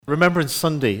Remembrance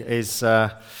Sunday is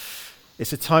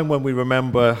it's a time when we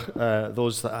remember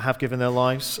those that have given their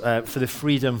lives for the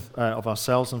freedom of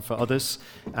ourselves and for others.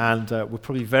 And we're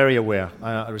probably very aware,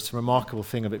 it's a remarkable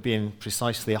thing of it being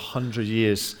precisely 100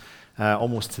 years,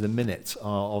 almost to the minute,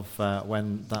 of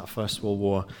when that First World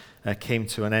War came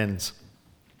to an end.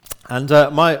 And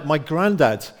my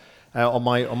granddad, on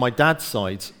my dad's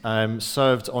side,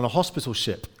 served on a hospital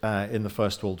ship in the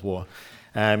First World War.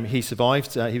 He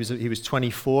survived. He was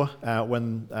 24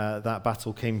 when that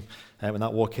battle came, when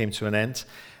that war came to an end.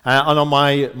 And on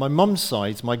my mum's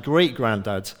side, my great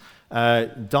granddad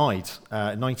died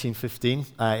in 1915,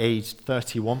 aged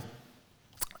 31.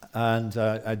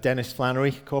 And Dennis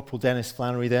Flannery, Corporal Dennis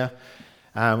Flannery, there,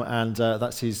 and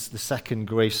that's the second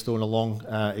gravestone along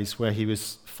is where he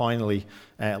was finally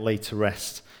laid to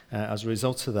rest. As a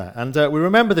result of that. And we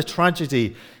remember the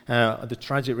tragedy, the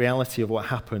tragic reality of what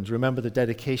happened. Remember the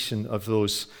dedication of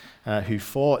those who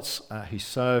fought, who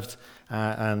served,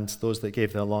 and those that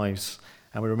gave their lives.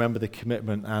 And we remember the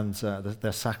commitment and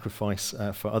their sacrifice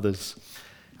for others.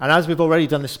 And as we've already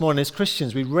done this morning, as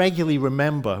Christians, we regularly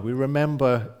remember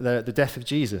the death of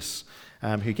Jesus,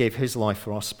 who gave his life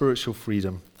for our spiritual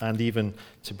freedom and even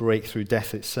to break through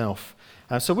death itself.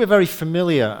 So we're very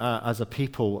familiar as a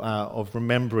people of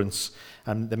remembrance,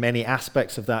 and the many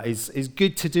aspects of that is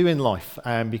good to do in life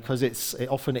because it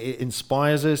often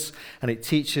inspires us and it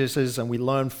teaches us, and we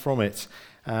learn from it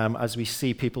as we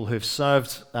see people who have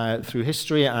served through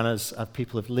history and as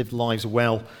people have lived lives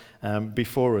well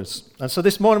before us. And so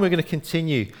this morning we're going to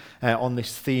continue on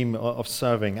this theme of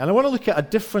serving. And I want to look at a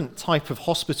different type of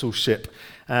hospital ship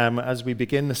as we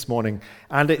begin this morning.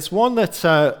 And it's one that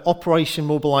Operation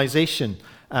Mobilization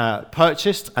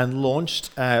purchased and launched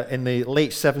in the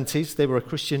late 70s. They were a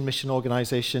Christian mission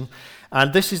organization.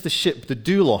 And this is the ship, the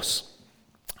Doulos.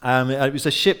 It was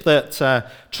a ship that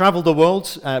traveled the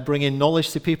world, bringing knowledge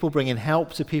to people, bringing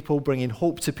help to people, bringing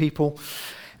hope to people.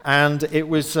 And it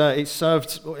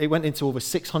went into over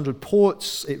 600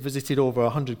 ports. It visited over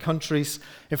 100 countries.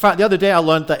 In fact, the other day I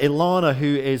learned that Ilana,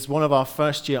 who is one of our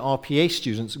first-year RPA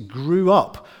students, grew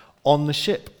up on the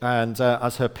ship. And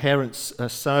as her parents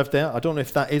served there, I don't know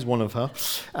if that is one of her,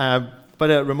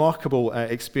 but a remarkable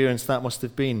experience that must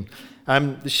have been.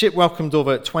 The ship welcomed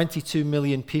over 22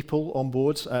 million people on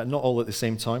board, not all at the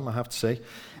same time, I have to say.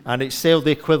 And it sailed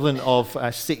the equivalent of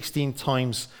 16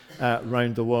 times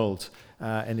around the world.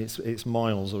 In its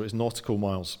miles, or its nautical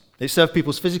miles. It served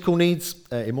people's physical needs,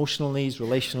 emotional needs,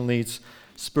 relational needs,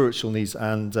 spiritual needs,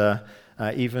 and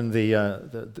even the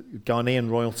Ghanaian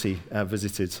royalty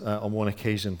visited on one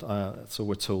occasion, so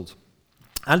we're told.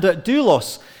 And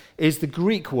doulos is the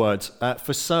Greek word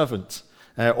for servant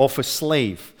or for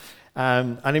slave.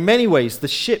 And in many ways, the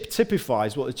ship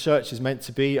typifies what the church is meant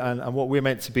to be and what we're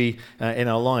meant to be in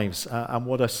our lives, and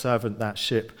what a servant that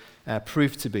ship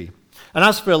proved to be. And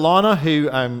as for Ilana,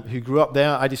 who grew up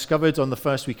there, I discovered on the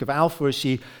first week of Alpha, as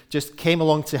she just came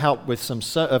along to help with some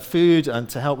food and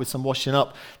to help with some washing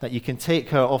up, that you can take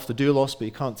her off the doulos, but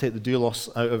you can't take the doulos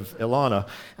out of Ilana,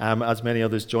 as many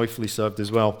others joyfully served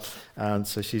as well. And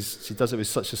so she does it with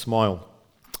such a smile.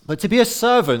 But to be a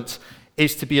servant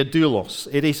is to be a doulos.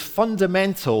 It is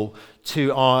fundamental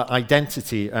to our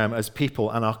identity as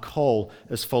people and our call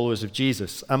as followers of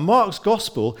Jesus. And Mark's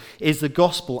gospel is the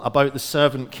gospel about the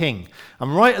servant king.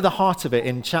 And right at the heart of it,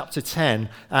 in chapter 10,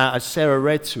 as Sarah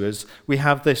read to us, we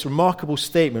have this remarkable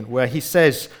statement where he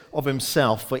says of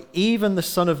himself, "For even the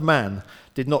Son of Man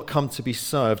did not come to be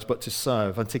served, but to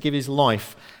serve, and to give his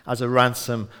life as a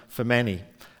ransom for many."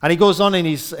 And he goes on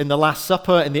in the Last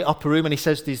Supper, in the upper room, and he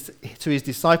says to his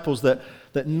disciples that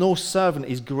no servant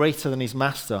is greater than his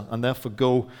master, and therefore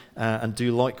go and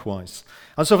do likewise.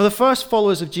 And so for the first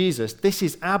followers of Jesus, this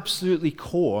is absolutely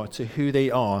core to who they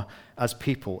are as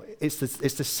people. It's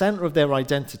the center of their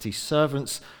identity,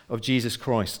 servants of Jesus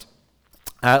Christ.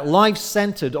 Lives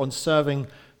centered on serving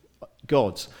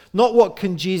God. Not what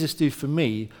can Jesus do for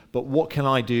me, but what can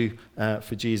I do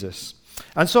for Jesus.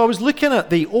 And so I was looking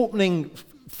at the opening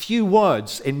few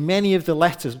words in many of the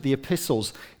letters, the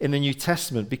epistles in the New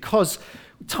Testament, because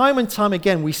time and time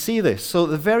again we see this. So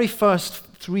the very first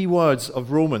 3 words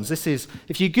of Romans, this is,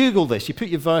 if you Google this, you put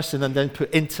your verse in and then put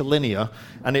interlinear,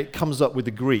 and it comes up with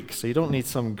the Greek. So you don't need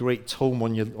some great tome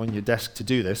on your desk to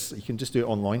do this. You can just do it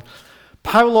online.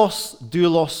 Paulos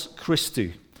doulos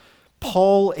Christou.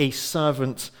 Paul, a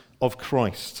servant of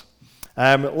Christ.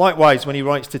 Likewise, when he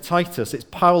writes to Titus, it's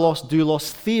Paulos doulos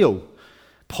Theo.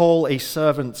 Paul, a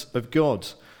servant of God.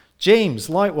 James,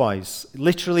 likewise,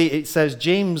 literally it says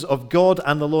James of God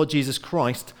and the Lord Jesus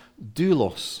Christ,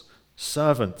 doulos,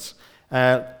 servant.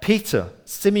 Peter,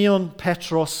 Simeon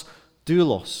Petros,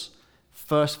 doulos,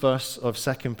 first verse of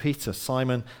 2 Peter,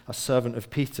 Simon, a servant of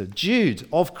Peter. Jude,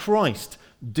 of Christ,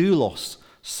 doulos,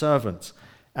 servant.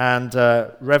 And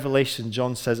Revelation,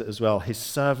 John says it as well, his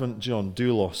servant John,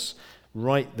 doulos,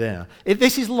 right there.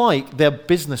 This is like their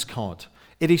business card.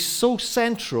 It is so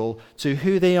central to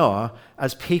who they are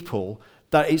as people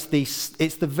that it's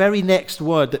the very next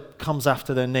word that comes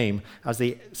after their name as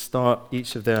they start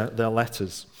each of their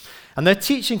letters. And their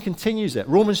teaching continues it.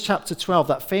 Romans chapter 12,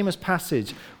 that famous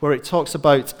passage where it talks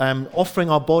about offering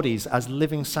our bodies as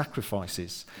living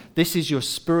sacrifices. This is your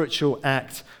spiritual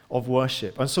act of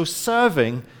worship. And so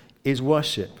serving is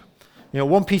worship.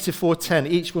 1 Peter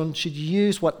 4:10, each one should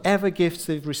use whatever gifts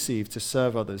they've received to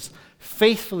serve others,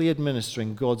 faithfully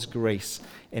administering God's grace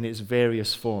in its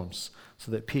various forms,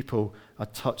 so that people are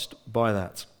touched by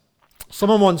that.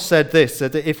 Someone once said this,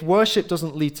 that if worship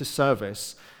doesn't lead to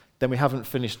service, then we haven't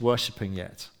finished worshiping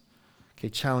yet. Okay,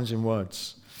 challenging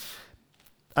words.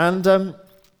 And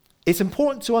it's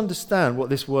important to understand what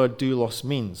this word doulos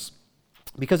means,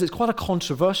 because it's quite a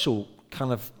controversial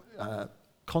kind of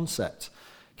concept,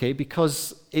 okay,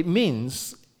 because it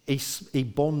means a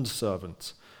bond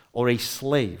servant or a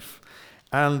slave,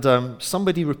 and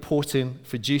somebody reporting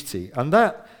for duty. And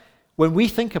that, when we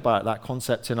think about that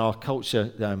concept in our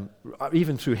culture,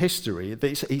 even through history,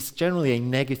 it's generally a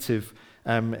negative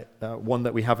one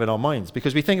that we have in our minds,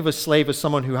 because we think of a slave as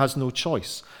someone who has no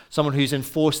choice, someone who's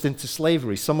enforced into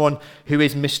slavery, someone who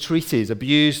is mistreated,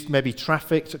 abused, maybe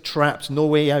trafficked, trapped, no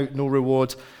way out, no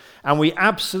reward. And we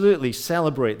absolutely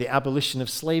celebrate the abolition of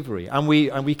slavery, and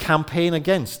we campaign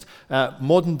against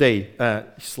modern day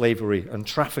slavery and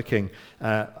trafficking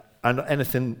and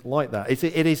anything like that.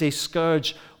 It is a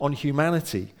scourge on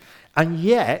humanity. And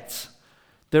yet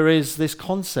there is this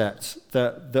concept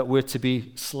that we're to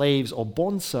be slaves or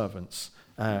bondservants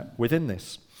within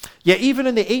this. Yet even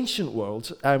in the ancient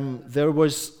world, there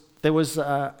was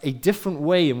a different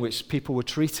way in which people were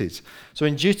treated. So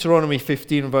in Deuteronomy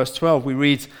 15 verse 12, we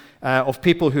read of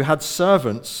people who had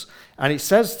servants, and it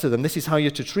says to them, this is how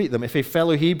you're to treat them. If a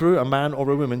fellow Hebrew, a man or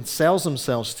a woman, sells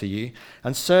themselves to you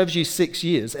and serves you 6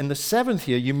 years, in the 7th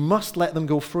year you must let them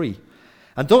go free.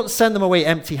 And don't send them away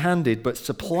empty-handed, but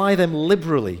supply them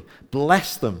liberally.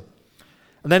 Bless them.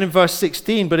 And then in verse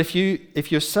 16, but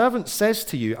if your servant says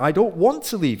to you, I don't want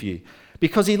to leave you,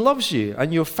 because he loves you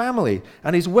and your family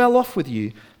and is well off with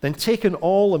you, then take an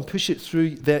awl and push it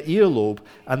through their earlobe,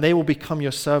 and they will become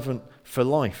your servant for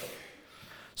life.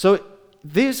 So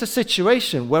there's a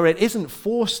situation where it isn't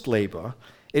forced labor.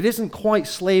 It isn't quite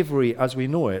slavery as we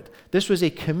know it. This was a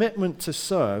commitment to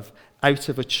serve out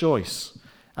of a choice.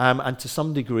 And to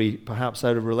some degree, perhaps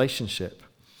out of relationship.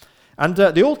 And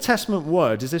the Old Testament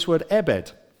word is this word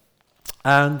ebed.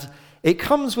 And it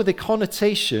comes with a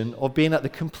connotation of being at the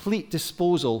complete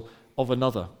disposal of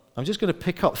another. I'm just going to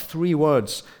pick up 3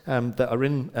 words that are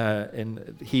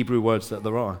in Hebrew words that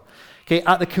there are. Okay,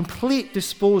 at the complete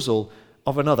disposal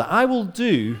of another. I will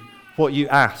do what you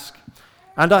ask.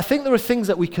 And I think there are things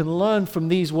that we can learn from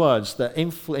these words that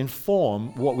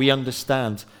inform what we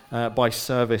understand by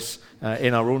service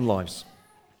in our own lives.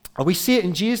 And we see it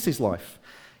in Jesus' life.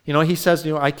 He says,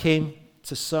 I came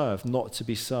to serve, not to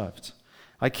be served.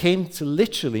 I came to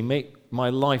literally make my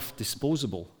life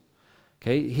disposable.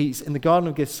 Okay, he's in the Garden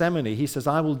of Gethsemane. He says,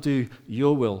 I will do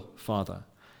your will, Father.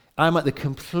 I'm at the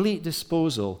complete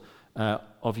disposal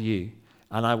of you,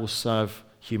 and I will serve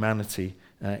humanity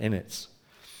in it.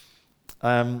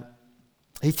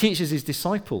 He teaches his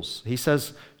disciples. He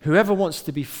says, whoever wants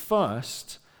to be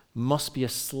first must be a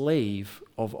slave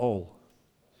of all,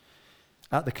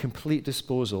 at the complete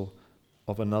disposal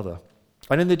of another.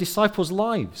 And in the disciples'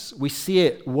 lives, we see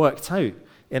it worked out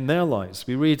in their lives.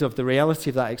 We read of the reality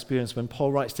of that experience when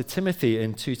Paul writes to Timothy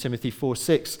in 2 Timothy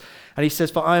 4:6, and he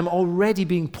says, for I am already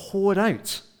being poured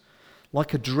out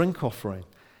like a drink offering,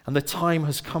 and the time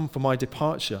has come for my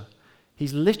departure.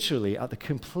 He's literally at the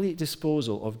complete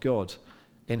disposal of God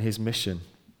in his mission.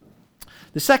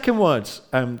 The second word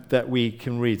that we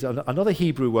can read, another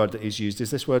Hebrew word that is used,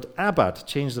 is this word abad,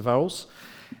 change the vowels.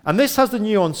 And this has the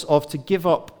nuance of to give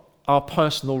up our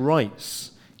personal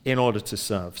rights in order to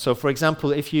serve. So, for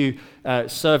example, if you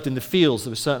served in the fields,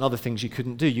 there were certain other things you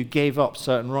couldn't do. You gave up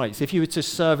certain rights. If you were to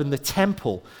serve in the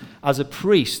temple as a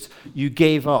priest, you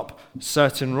gave up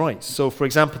certain rights. So, for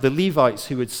example, the Levites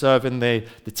who would serve in the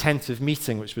tent of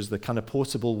meeting, which was the kind of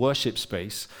portable worship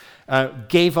space,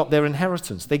 gave up their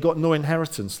inheritance. They got no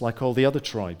inheritance like all the other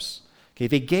tribes. Okay,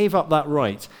 they gave up that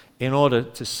right in order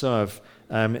to serve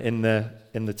in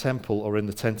the temple or in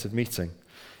the tent of meeting.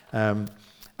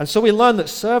 And so we learn that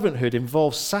servanthood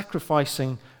involves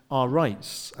sacrificing our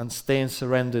rights and staying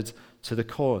surrendered to the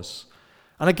cause.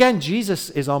 And again, Jesus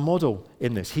is our model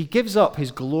in this. He gives up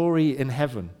his glory in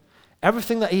heaven.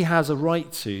 Everything that he has a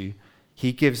right to,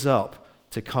 he gives up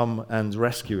to come and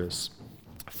rescue us.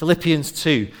 Philippians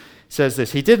 2 says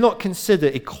this, he did not consider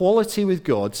equality with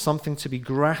God something to be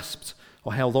grasped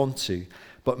or held on to,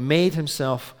 but made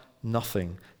himself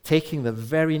nothing, taking the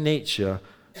very nature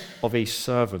of a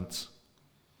servant.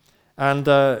 And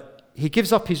he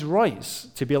gives up his rights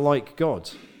to be like God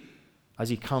as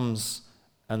he comes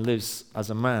and lives as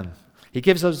a man. He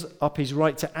gives us up his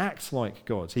right to act like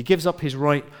God. He gives up his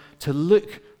right to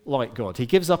look like God. He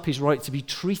gives up his right to be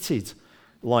treated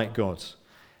like God.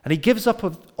 And he gives up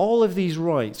of all of these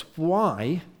rights.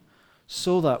 Why?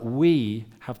 So that we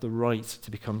have the right to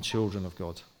become children of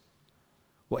God.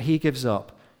 What he gives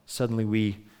up, suddenly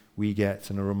we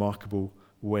get in a remarkable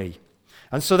way.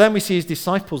 And so then we see his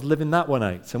disciples living that one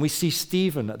out. And we see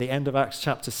Stephen at the end of Acts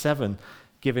chapter 7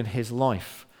 giving his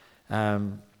life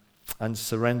and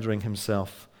surrendering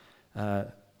himself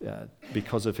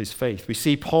because of his faith. We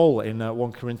see Paul in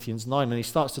 1 Corinthians 9, and he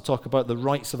starts to talk about the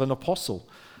rights of an apostle.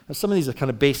 And some of these are kind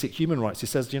of basic human rights. He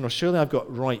says, surely I've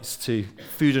got rights to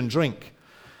food and drink.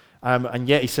 And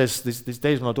yet he says, there's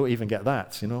days when I don't even get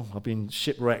that. I've been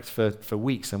shipwrecked for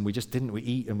weeks, and we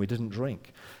eat and we didn't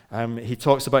drink. He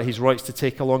talks about his rights to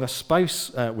take along a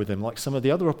spouse with him, like some of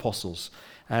the other apostles.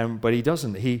 But he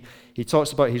doesn't. He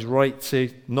talks about his right to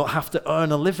not have to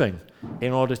earn a living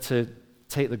in order to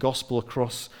take the gospel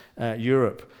across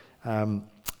Europe.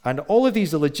 And all of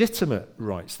these are legitimate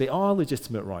rights. They are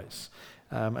legitimate rights.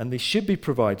 And they should be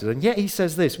provided. And yet he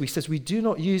says this. He says, we do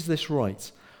not use this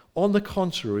right. On the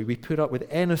contrary, we put up with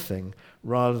anything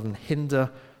rather than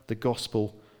hinder the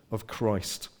gospel of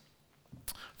Christ.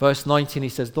 Verse 19, he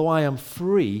says, though I am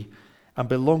free and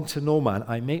belong to no man,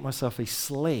 I make myself a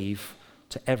slave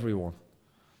to everyone.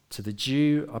 To the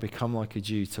Jew, I become like a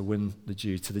Jew to win the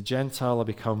Jew. To the Gentile, I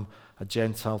become a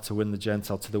Gentile to win the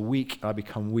Gentile. To the weak, I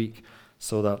become weak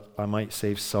so that I might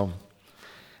save some.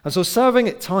 And so serving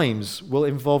at times will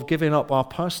involve giving up our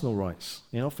personal rights.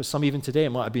 For some even today,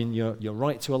 it might have been your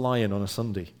right to a lion on a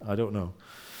Sunday. I don't know.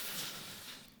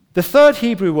 The third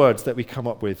Hebrew word that we come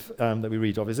up with, that we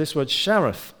read of, is this word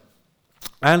shareth.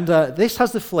 And this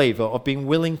has the flavor of being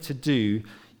willing to do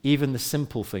even the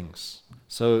simple things.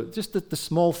 So just the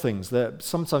small things that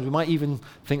sometimes we might even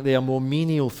think they are more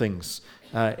menial things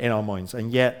in our minds,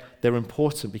 and yet they're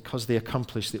important because they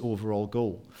accomplish the overall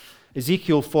goal.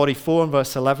 Ezekiel 44 and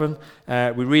verse 11,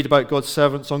 we read about God's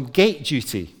servants on gate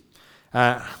duty,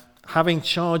 having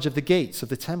charge of the gates of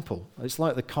the temple. It's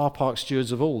like the car park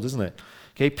stewards of old, isn't it?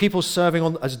 Okay, people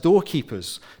serving as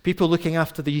doorkeepers, people looking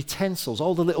after the utensils,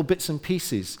 all the little bits and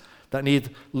pieces that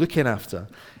need looking after.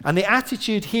 And the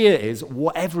attitude here is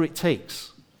whatever it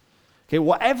takes. Okay,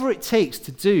 whatever it takes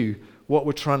to do what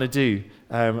we're trying to do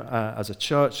as a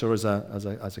church or as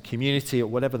a community or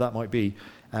whatever that might be,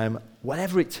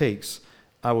 whatever it takes,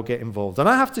 I will get involved. And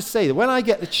I have to say that when I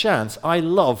get the chance, I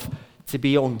love to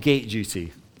be on gate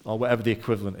duty or whatever the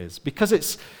equivalent is, because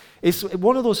it's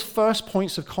one of those first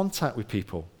points of contact with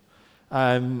people.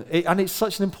 And it's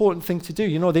such an important thing to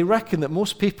do. They reckon that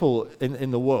most people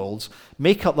in the world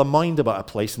make up their mind about a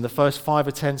place in the first 5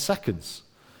 or 10 seconds,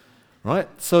 right?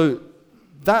 So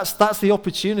that's the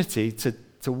opportunity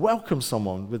to welcome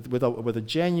someone with a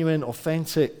genuine,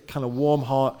 authentic, kind of warm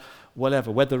heart,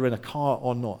 whatever, whether they're in a car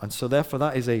or not. And so therefore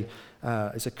that is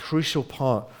a crucial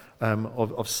part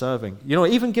of serving.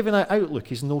 Even giving out Outlook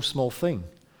is no small thing.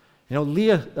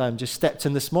 Leah just stepped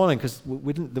in this morning because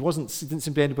didn't seem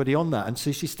to be anybody on that. And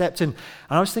so she stepped in.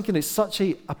 And I was thinking it's such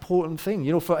an important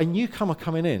thing, for a newcomer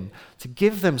coming in, to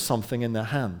give them something in their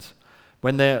hand.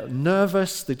 When they're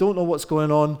nervous, they don't know what's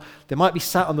going on, they might be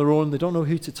sat on their own, they don't know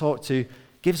who to talk to,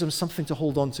 gives them something to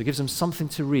hold on to, gives them something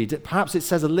to read. Perhaps it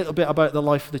says a little bit about the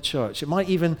life of the church. It might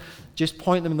even just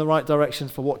point them in the right direction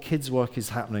for what kids' work is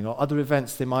happening or other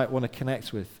events they might want to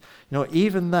connect with.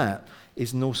 Even that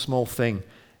is no small thing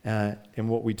in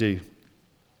what we do.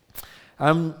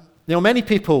 Many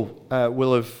people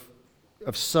will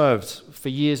have served for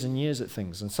years and years at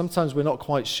things, and sometimes we're not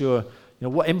quite sure,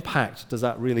 what impact does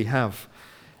that really have.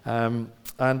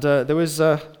 There was,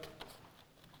 I'll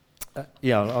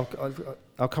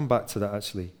come back to that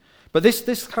actually. But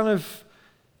this kind of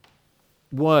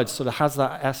word sort of has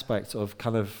that aspect of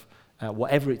kind of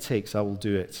whatever it takes, I will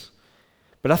do it.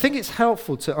 But I think it's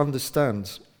helpful to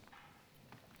understand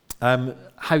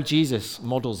how Jesus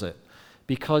models it,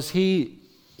 because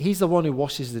he's the one who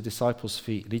washes the disciples'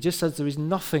 feet. And he just says, there is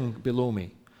nothing below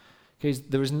me. Okay?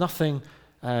 There is nothing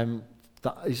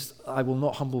that I will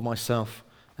not humble myself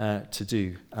to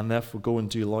do, and therefore go and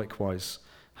do likewise.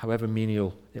 however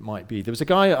menial it might be. There was a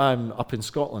guy up in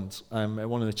Scotland, at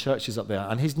one of the churches up there,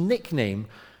 and his nickname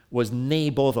was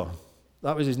Nae Bother.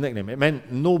 That was his nickname. It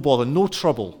meant no bother, no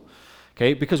trouble.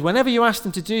 Okay, because whenever you asked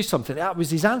him to do something, that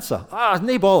was his answer.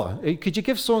 Nae bother. Could you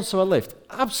give so-and-so a lift?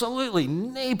 Absolutely,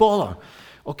 nae bother.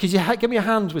 Or could you give me a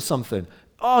hand with something?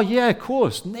 Oh, yeah, of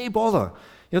course, nae bother.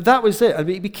 That was it. I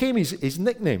mean, it became his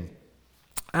nickname.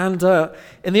 And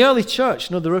in the early church,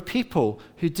 there are people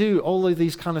who do all of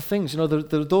these kind of things. There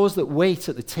are those that wait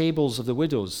at the tables of the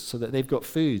widows so that they've got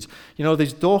food.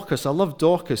 There's Dorcas. I love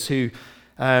Dorcas who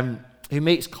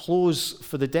makes clothes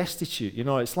for the destitute.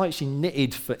 It's like she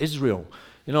knitted for Israel.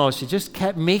 She just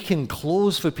kept making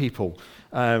clothes for people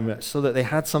so that they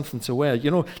had something to wear.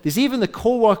 There's even the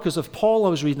co-workers of Paul I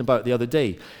was reading about the other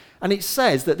day. And it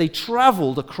says that they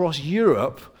traveled across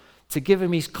Europe to give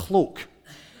him his cloak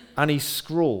and his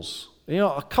scrolls.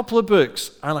 A couple of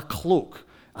books and a cloak.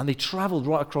 And they traveled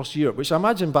right across Europe, which I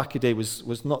imagine back in the day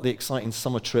was not the exciting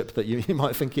summer trip that you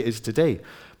might think it is today.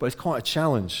 But it's quite a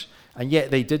challenge. And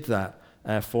yet they did that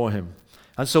for him.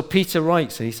 And so Peter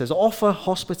writes, and he says, offer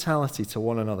hospitality to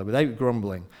one another without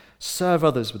grumbling. Serve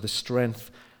others with the strength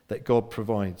that God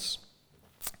provides.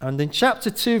 And in chapter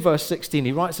 2, verse 16,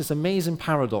 he writes this amazing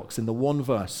paradox in the one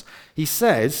verse. He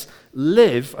says,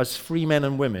 live as free men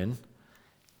and women,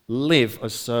 live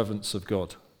as servants of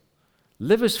God.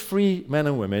 Live as free men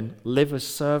and women, live as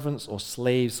servants or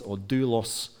slaves or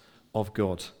doulos of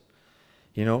God.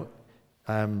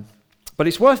 But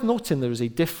it's worth noting there is a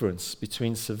difference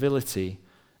between civility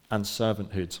and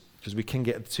servanthood, because we can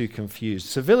get too confused.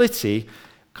 Civility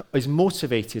is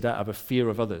motivated out of a fear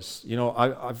of others.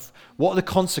 What are the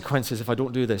consequences if I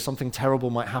don't do this? Something terrible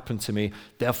might happen to me,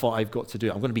 therefore I've got to do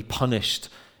it. I'm going to be punished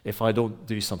if I don't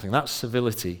do something. That's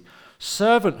civility.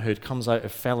 Servanthood comes out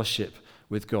of fellowship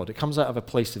with God. It comes out of a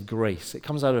place of grace. It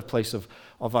comes out of a place of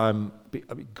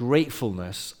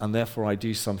gratefulness, and therefore I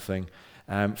do something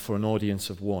for an audience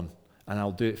of one. And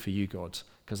I'll do it for you, God,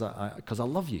 because I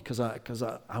love you, because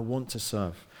I want to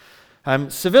serve.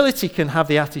 Civility can have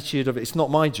the attitude of, it's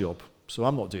not my job, so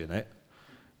I'm not doing it.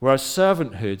 Whereas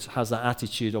servanthood has that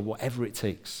attitude of whatever it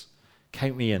takes.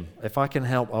 Count me in. If I can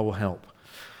help, I will help.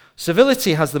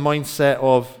 Civility has the mindset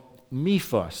of me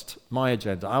first, my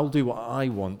agenda. I'll do what I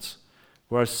want.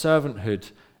 Whereas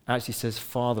servanthood actually says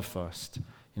Father first.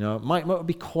 It might not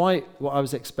be quite what I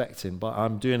was expecting, but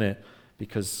I'm doing it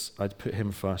because I'd put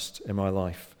him first in my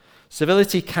life.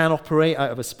 Civility can operate out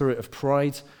of a spirit of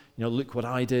pride. Look what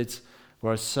I did.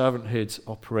 Whereas servanthood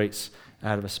operates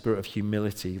out of a spirit of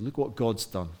humility. Look what God's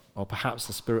done. Or perhaps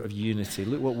the spirit of unity.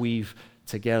 Look what we've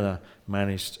together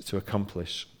managed to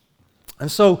accomplish.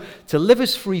 And so, to live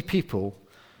as free people,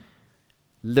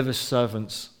 live as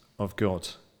servants of God,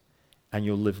 and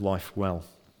you'll live life well.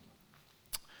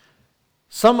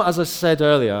 Some, as I said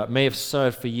earlier, may have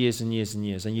served for years and years and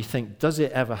years, and you think, does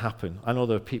it ever happen? I know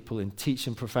there are people in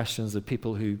teaching professions, there are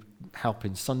people who help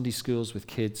in Sunday schools with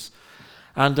kids,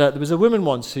 and there was a woman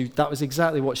once who, that was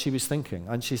exactly what she was thinking,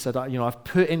 and she said, I've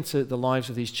put into the lives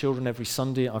of these children every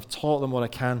Sunday, I've taught them what I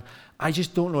can, I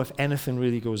just don't know if anything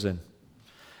really goes in.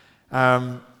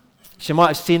 She might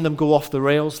have seen them go off the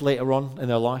rails later on in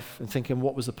their life and thinking,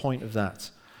 what was the point of that?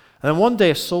 And then one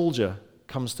day a soldier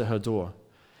comes to her door,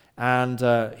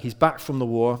 and he's back from the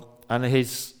war, and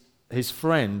his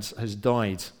friend has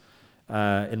died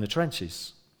in the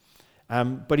trenches.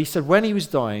 But he said, when he was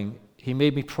dying, he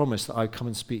made me promise that I'd come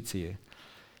and speak to you.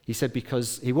 He said,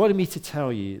 because he wanted me to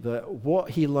tell you that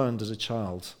what he learned as a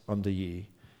child under you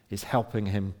is helping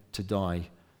him to die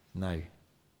now.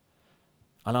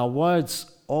 And our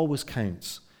words always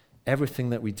count.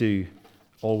 Everything that we do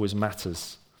always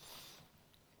matters.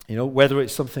 Whether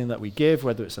it's something that we give,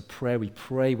 whether it's a prayer we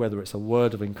pray, whether it's a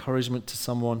word of encouragement to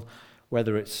someone,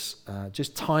 whether it's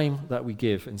just time that we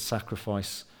give in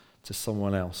sacrifice to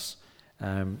someone else.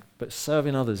 But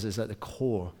serving others is at the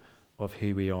core of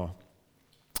who we are.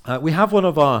 We have one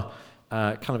of our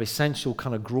kind of essential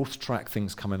kind of growth track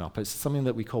things coming up. It's something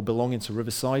that we call Belonging to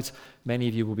Riverside. Many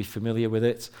of you will be familiar with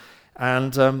it.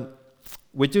 And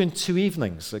we're doing 2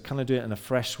 evenings, so kind of do it in a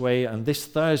fresh way. And this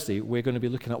Thursday, we're going to be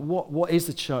looking at what is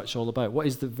the church all about? What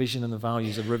is the vision and the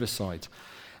values of Riverside?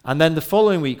 And then the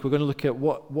following week, we're going to look at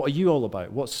what are you all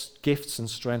about? What gifts and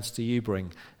strengths do you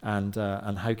bring? And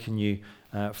how can you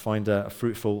find a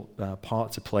fruitful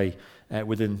part to play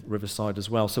within Riverside as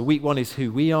well. So week 1 is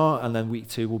who we are, and then week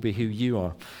 2 will be who you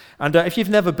are. And if you've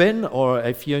never been, or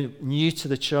if you're new to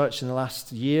the church in the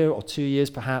last year or 2 years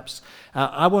perhaps,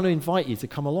 I want to invite you to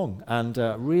come along and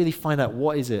really find out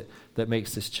what is it that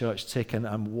makes this church tick, and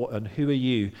who are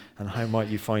you, and how might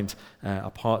you find a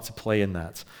part to play in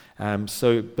that.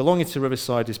 So belonging to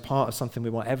Riverside is part of something we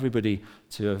want everybody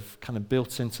to have kind of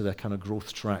built into their kind of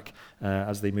growth track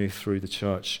as they move through the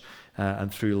church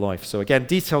and through life. So again,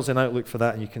 details in Outlook for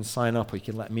that, and you can sign up, or you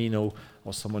can let me know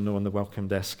or someone know on the welcome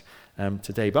desk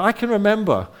today. But I can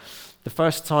remember the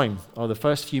first time, or the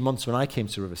first few months when I came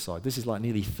to Riverside. This is like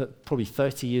nearly probably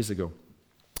 30 years ago.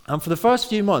 And for the first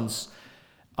few months,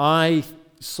 I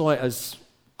saw it as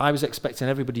I was expecting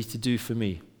everybody to do for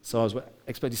me. So I was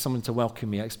expecting someone to welcome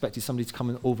me. I expected somebody to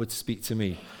come over to speak to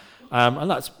me.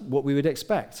 And that's what we would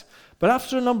expect. But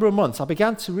after a number of months, I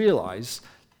began to realize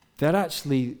that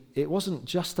actually it wasn't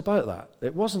just about that.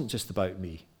 It wasn't just about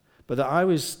me. But that I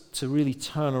was to really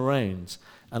turn around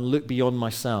and look beyond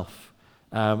myself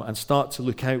and start to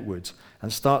look outward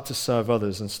and start to serve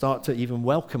others and start to even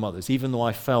welcome others, even though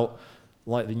I felt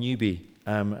like the newbie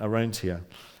around here.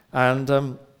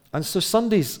 And so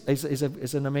Sundays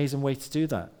is an amazing way to do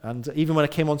that. And even when I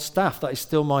came on staff, that is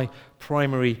still my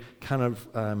primary kind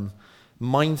of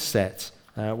mindset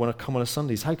when I come on a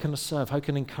Sundays. How can I serve? How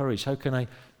can I encourage? How can I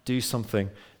do something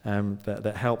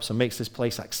that helps and makes this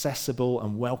place accessible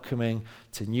and welcoming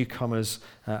to newcomers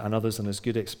and others, and as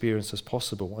good experience as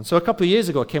possible? And so a couple of years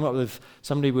ago, I came up with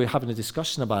somebody, we were having a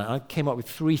discussion about it, and I came up with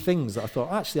 3 things that I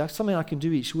thought, actually, that's something I can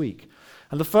do each week.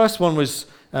 And the first one was,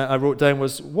 I wrote down,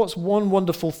 was, what's one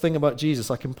wonderful thing about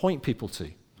Jesus I can point people to?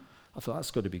 I thought,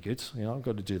 that's got to be good. I've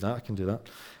got to do that. I can do that.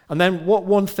 And then, what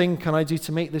one thing can I do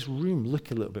to make this room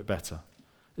look a little bit better?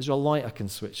 Is there a light I can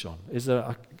switch on? Is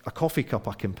there a coffee cup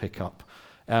I can pick up?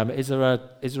 Is there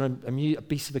a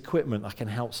piece of equipment I can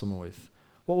help someone with?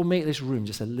 What will make this room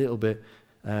just a little bit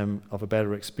of a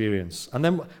better experience? And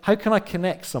then, how can I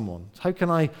connect someone? How can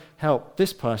I help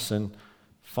this person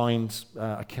find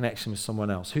a connection with someone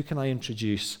else? Who can I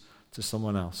introduce to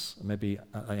someone else? Maybe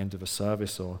at the end of a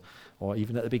service or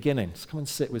even at the beginning. Just come and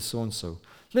sit with so-and-so.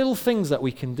 Little things that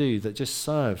we can do that just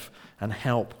serve and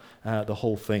help the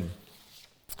whole thing.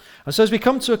 And so as we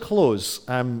come to a close,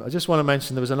 I just want to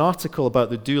mention there was an article about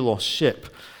the Doulos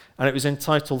ship, and it was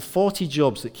entitled 40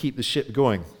 Jobs That Keep the Ship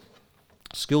Going.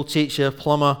 School teacher,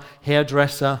 plumber,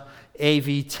 hairdresser,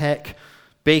 AV tech,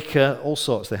 baker, all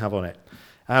sorts they have on it.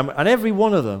 And every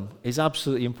one of them is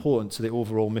absolutely important to the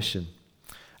overall mission.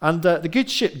 And the good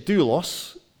ship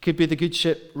Doulos could be the good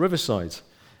ship Riverside.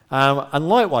 And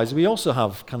likewise, we also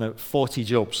have kind of 40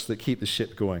 jobs that keep the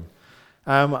ship going.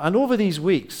 And over these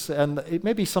weeks, and it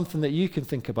may be something that you can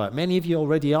think about. Many of you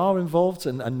already are involved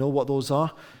and know what those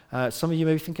are. Some of you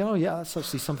may be thinking, oh yeah, that's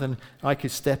actually something I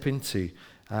could step into.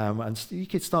 And you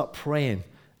could start praying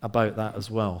about that as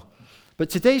well. But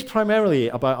today's primarily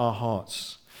about our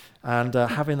hearts and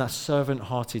having that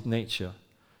servant-hearted nature.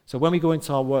 So when we go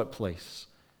into our workplace,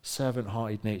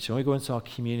 servant-hearted nature. When we go into our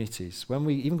communities, when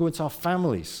we even go into our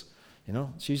families,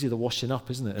 it's usually the washing up,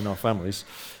 isn't it, in our families,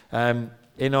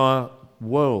 in our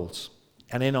world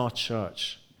and in our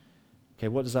church. Okay,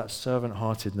 what does that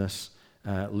servant-heartedness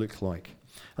look like?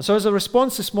 And so as a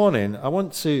response this morning, I'm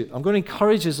going to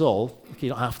encourage us all, okay, you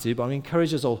don't have to, but I'm going to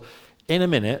encourage us all in a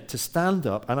minute to stand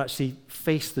up and actually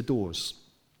face the doors.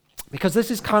 Because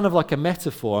this is kind of like a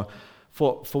metaphor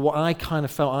for what I kind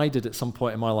of felt I did at some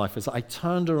point in my life, is that I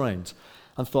turned around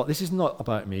and thought, this is not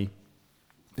about me,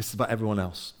 this is about everyone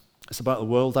else. It's about the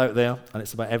world out there, and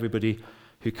it's about everybody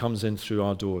who comes in through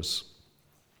our doors.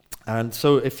 And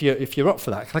so if you're up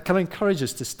for that, can I encourage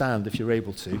us to stand if you're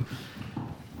able to?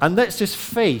 And let's just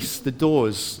face the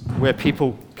doors where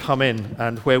people come in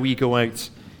and where we go out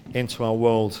into our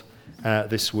world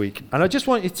this week. And I just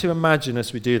want you to imagine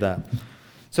as we do that.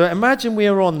 So imagine we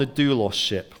are on the Doulos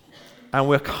ship and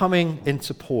we're coming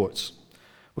into port.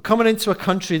 We're coming into a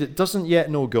country that doesn't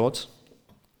yet know God.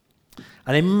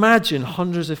 And imagine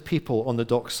hundreds of people on the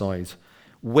dockside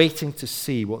waiting to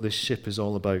see what this ship is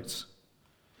all about.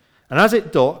 And as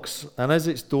it docks and as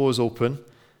its doors open,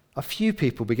 a few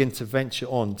people begin to venture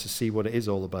on to see what it is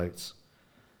all about.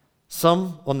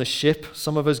 Some on the ship,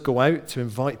 some of us go out to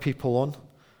invite people on.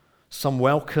 Some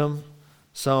welcome,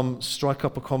 some strike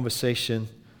up a conversation,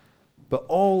 but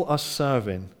all are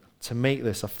serving to make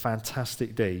this a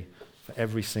fantastic day for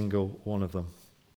every single one of them.